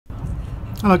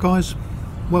Hello guys,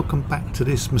 welcome back to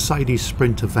this Mercedes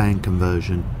Sprinter van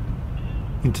conversion.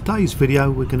 In today's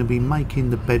video we're going to be making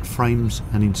the bed frames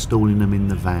and installing them in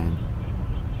the van.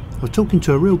 I was talking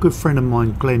to a real good friend of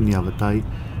mine, Glenn, the other day,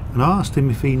 and I asked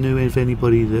him if he knew of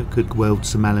anybody that could weld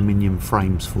some aluminium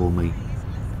frames for me.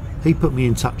 He put me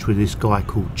in touch with this guy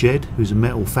called Ged, who's a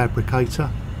metal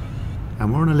fabricator,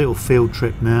 and we're on a little field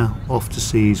trip now off to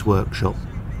see his workshop.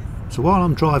 So while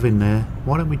I'm driving there,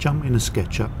 why don't we jump in a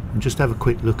SketchUp and just have a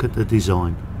quick look at the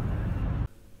design.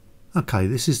 Okay,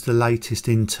 this is the latest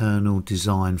internal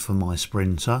design for my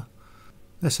Sprinter.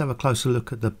 Let's have a closer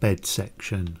look at the bed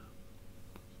section.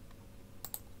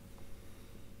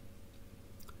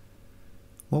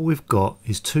 What we've got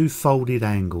is two folded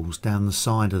angles down the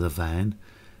side of the van.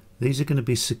 These are going to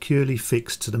be securely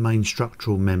fixed to the main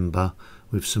structural member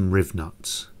with some riv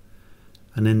nuts.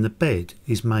 And then the bed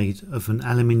is made of an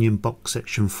aluminium box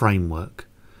section framework,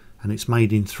 and it's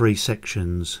made in three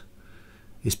sections.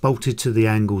 It's bolted to the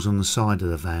angles on the side of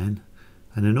the van,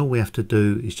 and then all we have to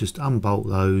do is just unbolt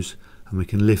those, and we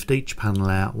can lift each panel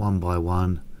out one by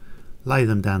one, lay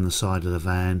them down the side of the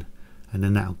van, and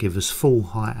then that'll give us full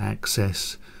height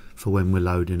access for when we're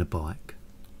loading a bike.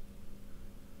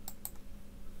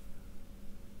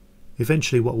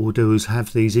 Eventually what we'll do is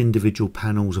have these individual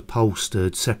panels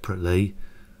upholstered separately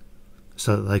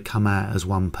so that they come out as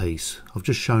one piece. I've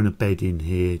just shown a bed in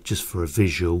here just for a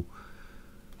visual.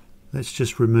 Let's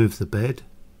just remove the bed.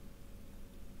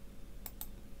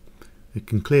 You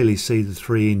can clearly see the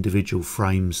three individual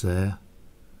frames there.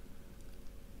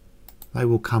 They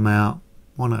will come out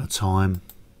one at a time.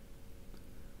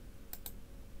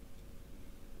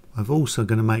 I'm also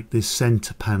going to make this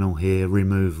centre panel here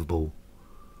removable.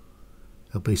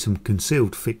 There'll be some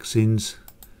concealed fixings.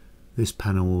 This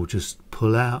panel will just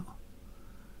pull out,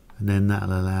 and then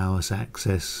that'll allow us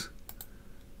access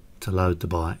to load the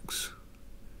bikes.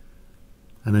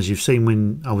 And as you've seen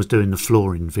when I was doing the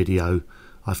flooring video,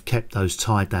 I've kept those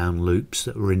tie down loops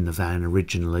that were in the van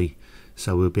originally,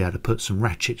 so we'll be able to put some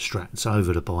ratchet straps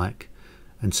over the bike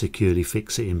and securely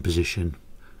fix it in position.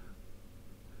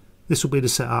 This will be the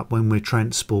setup when we're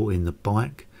transporting the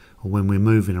bike or when we're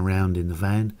moving around in the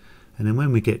van. And then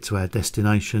when we get to our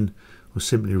destination, we'll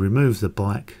simply remove the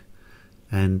bike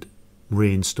and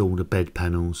reinstall the bed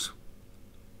panels.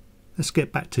 Let's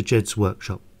get back to Ged's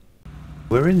workshop.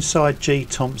 We're inside Ged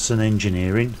Thompson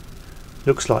Engineering.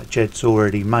 Looks like Ged's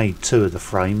already made two of the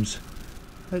frames.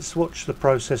 Let's watch the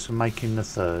process of making the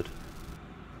third.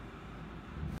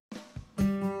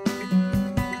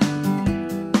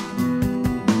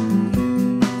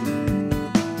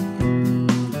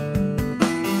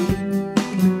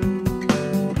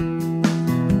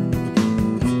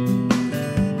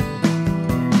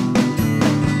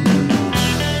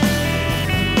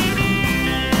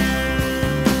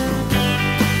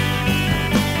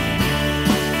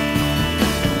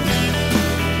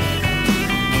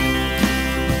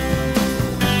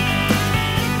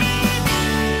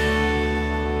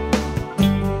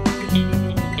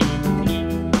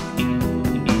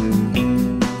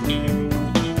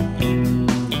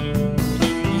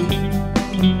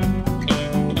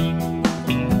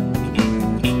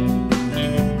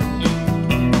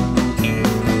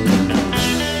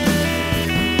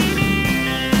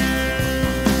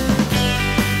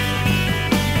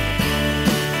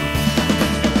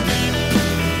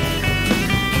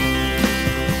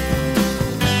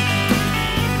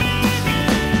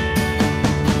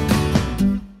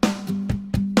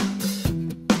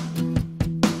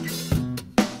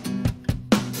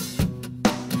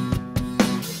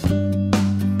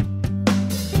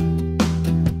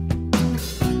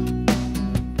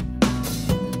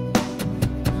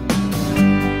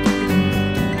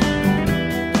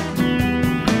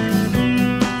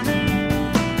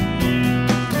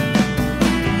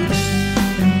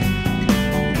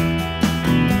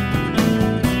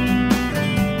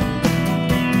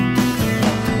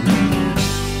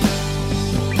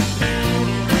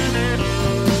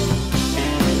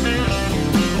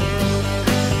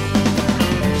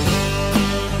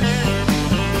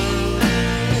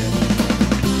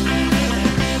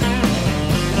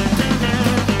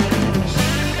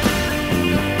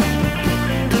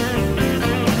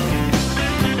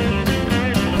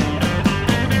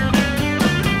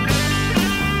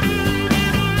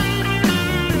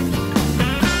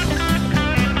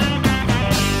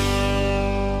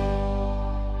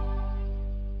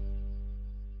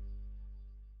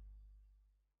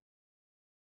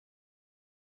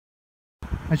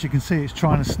 As you can see, it's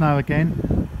trying to snow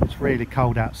again. It's really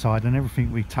cold outside and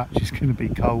everything we touch is going to be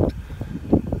cold.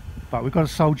 But we've got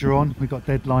to soldier on, we've got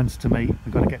deadlines to meet,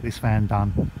 we've got to get this van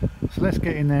done. So let's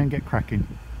get in there and get cracking.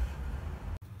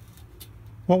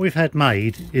 What we've had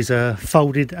made is a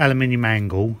folded aluminium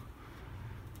angle.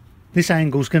 This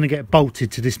angle is going to get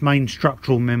bolted to this main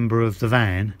structural member of the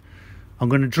van. I'm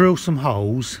going to drill some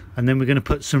holes and then we're going to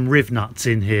put some riv nuts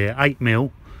in here,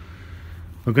 8mm.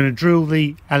 We're going to drill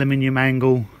the aluminium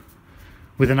angle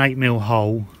with an 8mm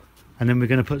hole, and then we're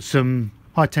going to put some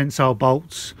high tensile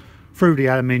bolts through the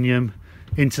aluminium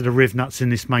into the riv nuts in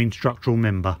this main structural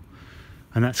member,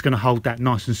 and that's going to hold that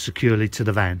nice and securely to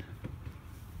the van.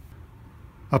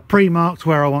 I've pre-marked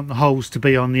where I want the holes to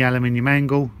be on the aluminium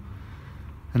angle,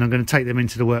 and I'm going to take them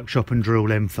into the workshop and drill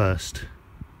them first.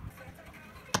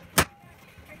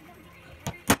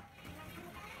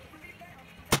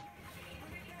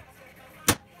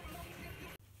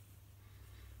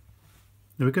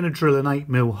 Now we're going to drill an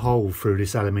 8mm hole through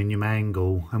this aluminium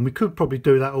angle, and we could probably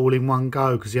do that all in one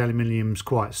go because the aluminium's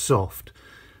quite soft,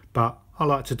 but I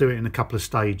like to do it in a couple of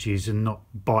stages and not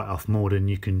bite off more than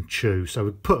you can chew. So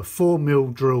we put a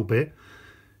 4mm drill bit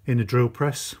in the drill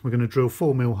press. We're going to drill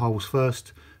 4mm holes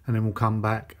first, and then we'll come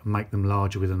back and make them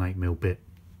larger with an 8mm bit.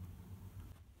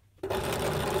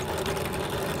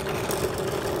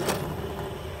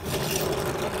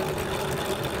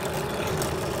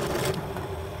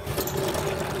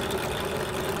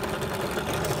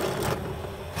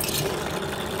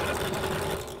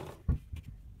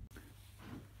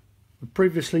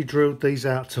 Previously drilled these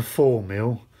out to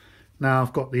 4mm. Now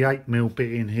I've got the 8mm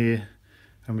bit in here,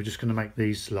 and we're just going to make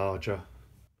these larger.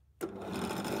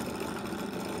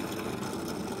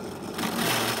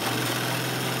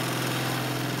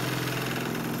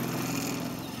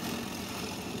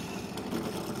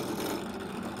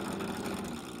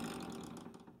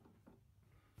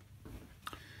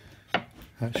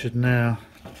 That should now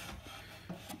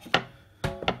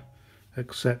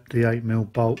accept the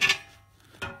 8mm bolt.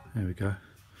 There we go.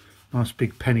 Nice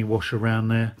big penny wash around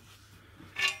there.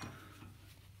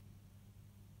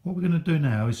 What we're going to do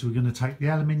now is we're going to take the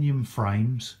aluminium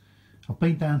frames. I've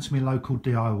been down to my local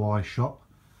DIY shop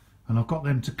and I've got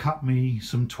them to cut me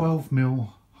some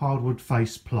 12mm hardwood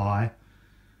face ply,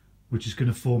 which is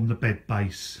going to form the bed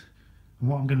base. And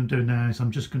what I'm going to do now is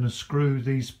I'm just going to screw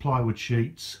these plywood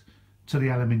sheets to the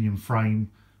aluminium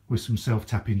frame with some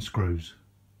self-tapping screws.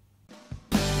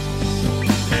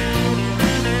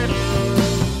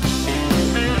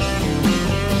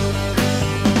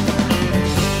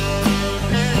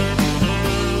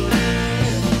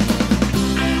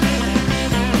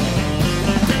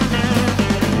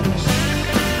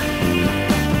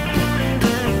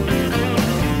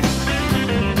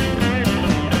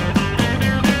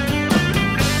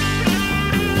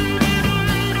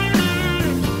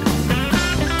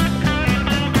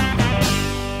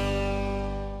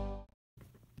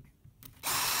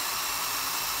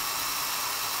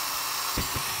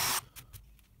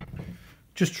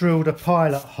 Just drilled a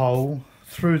pilot hole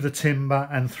through the timber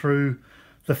and through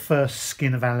the first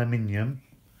skin of aluminium.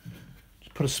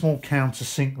 Just put a small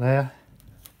countersink there.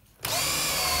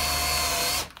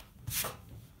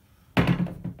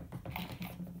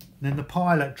 Then the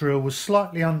pilot drill was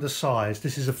slightly undersized.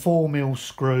 This is a 4mm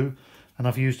screw and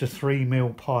I've used a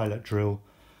 3mm pilot drill,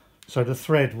 so the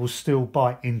thread will still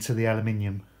bite into the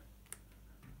aluminium.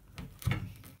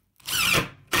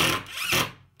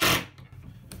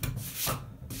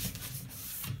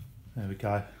 There we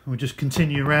go. We'll just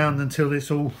continue around until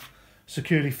it's all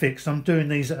securely fixed. I'm doing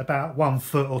these at about 1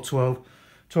 foot or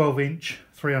 12 inch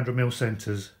 300mm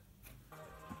centres.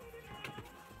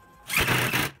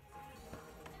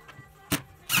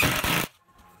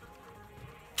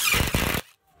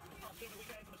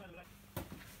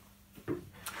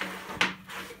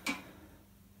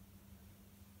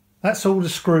 That's all the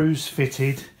screws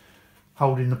fitted,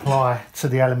 holding the ply to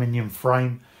the aluminium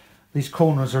frame. These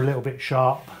corners are a little bit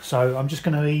sharp, so I'm just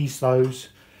going to ease those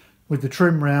with the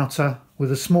trim router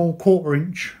with a small 1/4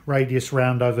 inch radius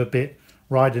round over bit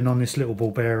riding on this little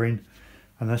ball bearing,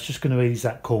 and that's just going to ease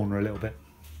that corner a little bit.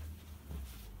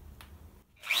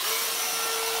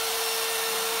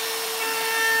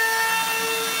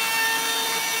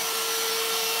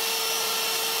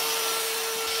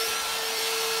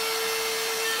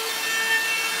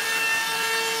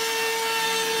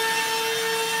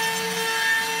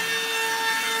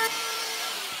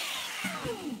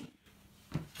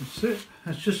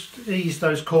 Let's just ease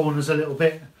those corners a little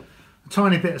bit. A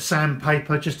tiny bit of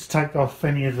sandpaper just to take off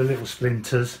any of the little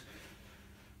splinters.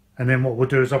 And then what we'll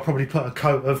do is I'll probably put a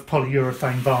coat of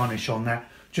polyurethane varnish on that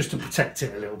just to protect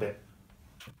it a little bit.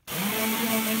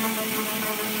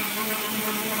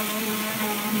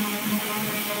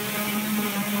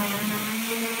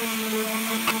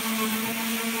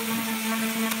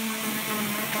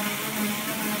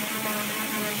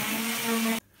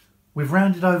 We've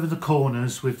rounded over the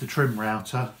corners with the trim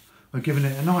router. We're giving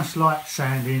it a nice light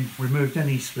sanding, removed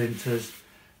any splinters,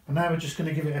 and now we're just going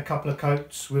to give it a couple of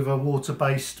coats with a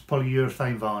water-based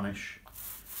polyurethane varnish.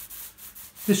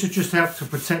 This should just help to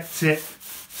protect it,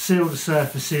 seal the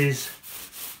surfaces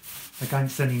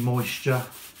against any moisture,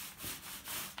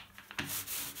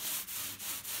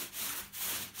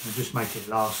 and just make it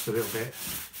last a little bit.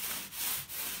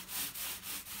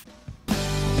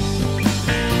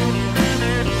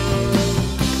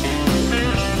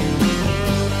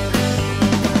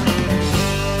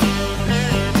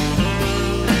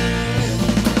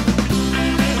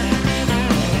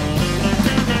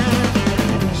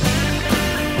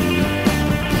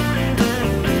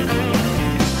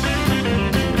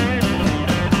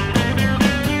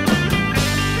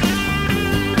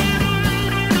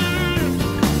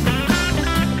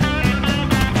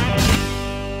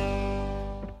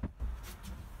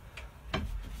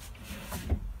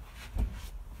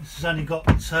 It's only got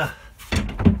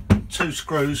 2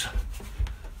 screws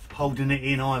holding it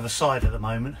in either side at the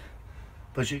moment,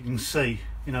 but as you can see,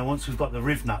 you know, once we've got the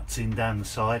riv nuts in down the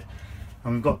side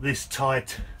and we've got this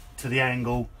tied to the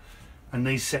angle and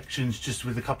these sections just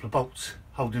with a couple of bolts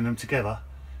holding them together,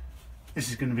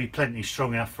 this is going to be plenty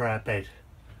strong enough for our bed.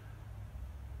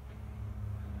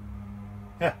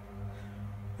 Yeah,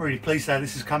 really pleased how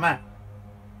this has come out.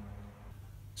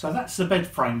 So that's the bed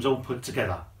frames all put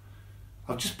together.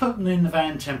 I've just put them in the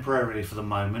van temporarily for the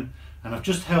moment, and I've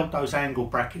just held those angle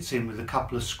brackets in with a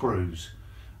couple of screws.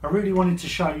 I really wanted to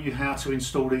show you how to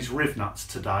install these riv nuts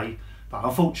today, but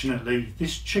unfortunately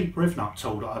this cheap riv nut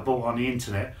tool that I bought on the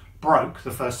internet broke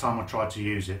the first time I tried to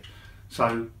use it.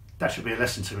 So that should be a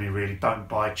lesson to me really, don't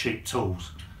buy cheap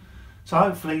tools. So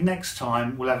hopefully next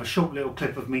time we'll have a short little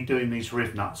clip of me doing these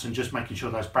riv nuts and just making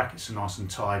sure those brackets are nice and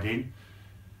tied in.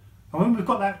 And when we've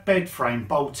got that bed frame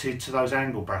bolted to those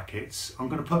angle brackets, I'm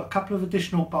going to put a couple of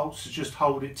additional bolts to just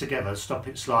hold it together, stop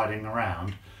it sliding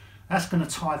around. That's going to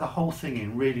tie the whole thing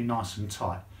in really nice and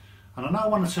tight. And I know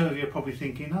 1 or 2 of you are probably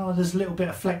thinking, oh, there's a little bit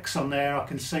of flex on there, I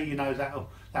can see, you know,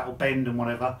 that'll bend and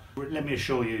whatever. Let me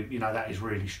assure you, you know, that is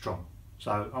really strong.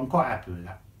 So I'm quite happy with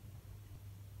that.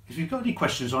 If you've got any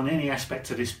questions on any aspect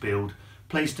of this build,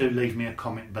 please do leave me a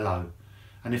comment below.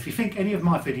 And if you think any of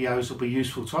my videos will be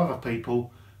useful to other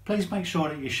people, please make sure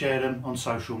that you share them on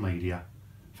social media.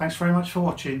 Thanks very much for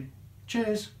watching.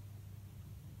 Cheers.